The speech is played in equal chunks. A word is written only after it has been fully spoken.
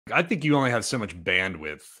I think you only have so much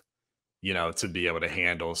bandwidth, to be able to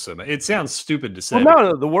handle some. It sounds stupid to say. Well,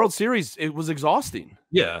 no, the World Series, it was exhausting.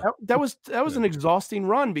 Yeah, that was an exhausting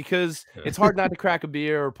run because it's hard not to crack a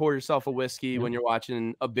beer or pour yourself a whiskey when you're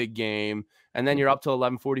watching a big game, and then you're up till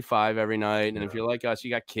 11:45 every night. And if you're like us,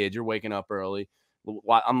 you got kids, you're waking up early.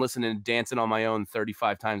 I'm listening to Dancing on My Own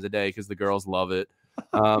 35 times a day because the girls love it.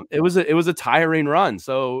 It was a tiring run.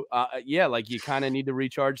 So yeah, like you kind of need to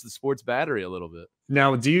recharge the sports battery a little bit.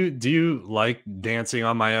 Now, do you like Dancing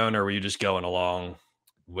on My Own, or were you just going along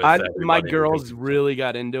with my girls really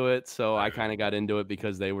got into it, so I kind of got into it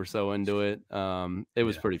because they were so into it. It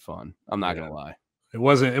was pretty fun. I'm not gonna lie. It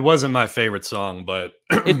wasn't my favorite song, but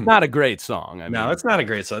it's not a great song. No, it's not a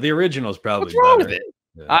great song. The original is probably what's wrong better. with it?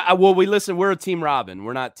 Yeah. Well, we're a team Robin.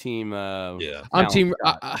 We're not team. I'm team.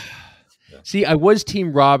 See, I was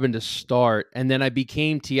Team Robin to start, and then I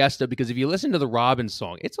became Tiesto because if you listen to the Robin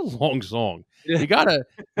song, it's a long song. You gotta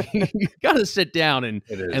sit down and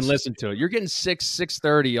listen to it. You're getting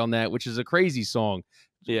 6:30 on that, which is a crazy song.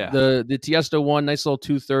 Yeah. The Tiesto one, nice little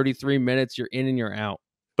 2:33 minutes. You're in and you're out.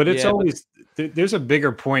 But it's always there's a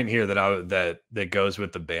bigger point here that goes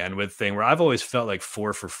with the bandwidth thing, where I've always felt like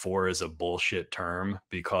 4 for 4 is a bullshit term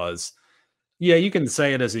because. Yeah, you can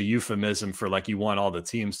say it as a euphemism for like you want all the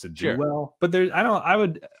teams to do well, but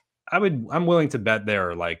I'm willing to bet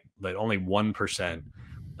there are like only 1%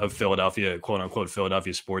 of Philadelphia, quote unquote,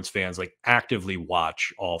 Philadelphia sports fans like actively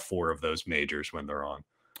watch all 4 of those majors when they're on.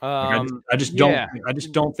 Like I just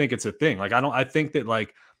don't think it's a thing. Like I think that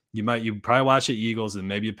like you probably watch the Eagles and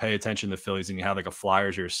maybe you pay attention to the Phillies and you have like a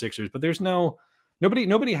Flyers or a Sixers, but there's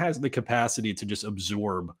nobody has the capacity to just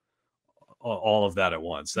absorb all of that at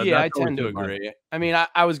once. I tend to agree. I mean,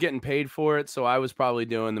 I was getting paid for it, so I was probably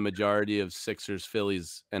doing the majority of Sixers,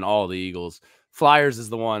 Phillies, and all the Eagles. Flyers is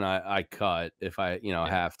the one I cut if I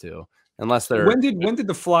have to, unless they're. When did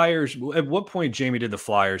the Flyers? At what point, Jamie, did the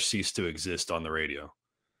Flyers cease to exist on the radio?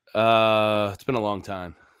 It's been a long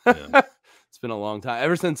time. Yeah. It's been a long time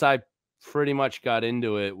ever since I pretty much got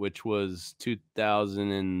into it, which was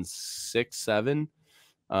 2006, 7.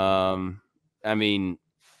 I mean.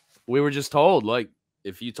 We were just told, like,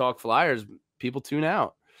 if you talk Flyers, people tune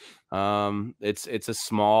out. It's a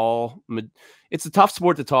tough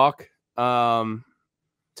sport to talk to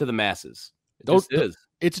the masses.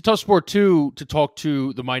 It's a tough sport too to talk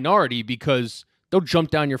to the minority because they'll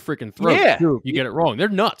jump down your freaking throat. Yeah, you get it wrong. They're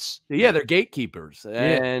nuts. Yeah, they're gatekeepers,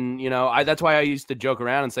 and that's why I used to joke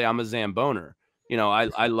around and say I'm a Zamboner.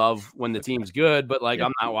 I love when the team's good, but like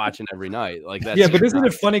I'm not watching every night. Like that's but isn't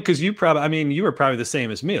it funny because you were probably the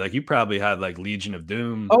same as me. Like you probably had like Legion of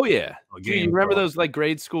Doom. Oh yeah, you remember those like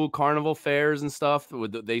grade school carnival fairs and stuff?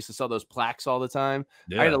 They used to sell those plaques all the time.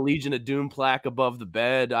 Yeah. I had a Legion of Doom plaque above the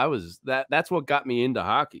bed. That's what got me into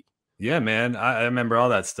hockey. Yeah, man, I remember all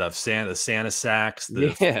that stuff. Santa sacks, the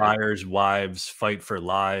Flyers' wives fight for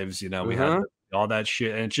lives. We had all that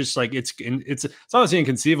shit, and it's just like it's honestly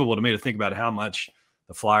inconceivable to me to think about how much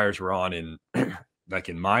the Flyers were on in like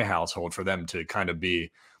in my household for them to kind of be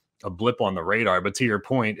a blip on the radar. But to your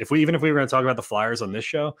point, if we were going to talk about the Flyers on this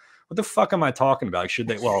show, what the fuck am I talking about? Should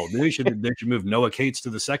they? Well, they should move Noah Cates to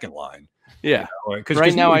the second line. Yeah,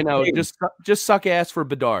 right now I know. Just suck ass for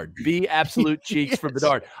Bedard. Be absolute cheeks for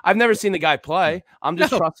Bedard. I've never seen the guy play. I'm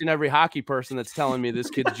just trusting every hockey person that's telling me this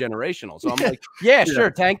kid's generational. So I'm like, sure,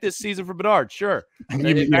 tank this season for Bedard. Sure. You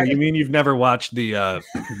mean you've never watched the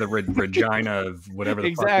Regina of whatever the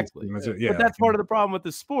exactly? Fuck but that's part of the problem with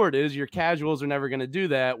the sport is your casuals are never going to do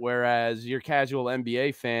that, whereas your casual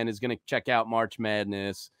NBA fan is going to check out March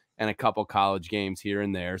Madness and a couple college games here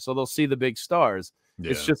and there, so they'll see the big stars.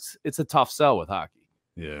 Yeah. It's a tough sell with hockey.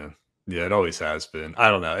 Yeah, it always has been. I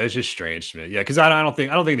don't know. It's just strange to me. Yeah, because I don't think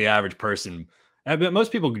the average person. But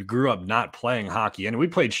most people grew up not playing hockey, and we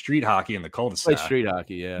played street hockey in the cul-de-sac. Played street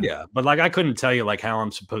hockey, yeah. But like I couldn't tell you like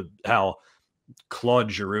how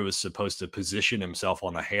Claude Giroux is supposed to position himself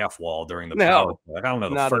on the half wall during the power play. Like I don't know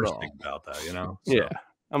the first thing about that. So. Yeah,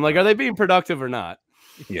 I'm like, are they being productive or not?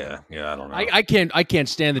 Yeah, I don't know. I can't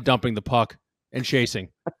stand the dumping the puck and chasing.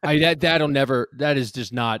 That is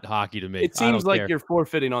just not hockey to me. It seems like you're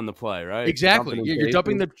forfeiting on the play, right? Exactly. You're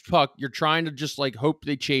dumping the puck. You're trying to just like hope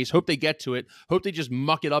they chase, hope they get to it, hope they just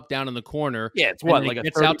muck it up down in the corner. Yeah, it's what, like a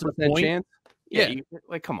 30% chance? Yeah.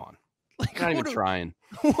 Like, come on. Like, not even trying.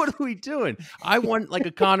 What are we doing? I want like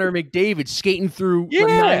a Connor McDavid skating through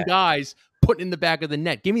 9 guys, putting in the back of the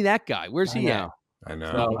net. Give me that guy. Where's he at? I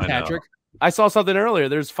know. Patrick. I saw something earlier.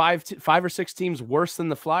 There's 5 or 6 teams worse than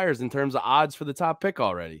the Flyers in terms of odds for the top pick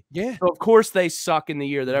already. Yeah. So of course they suck in the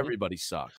year that everybody sucks.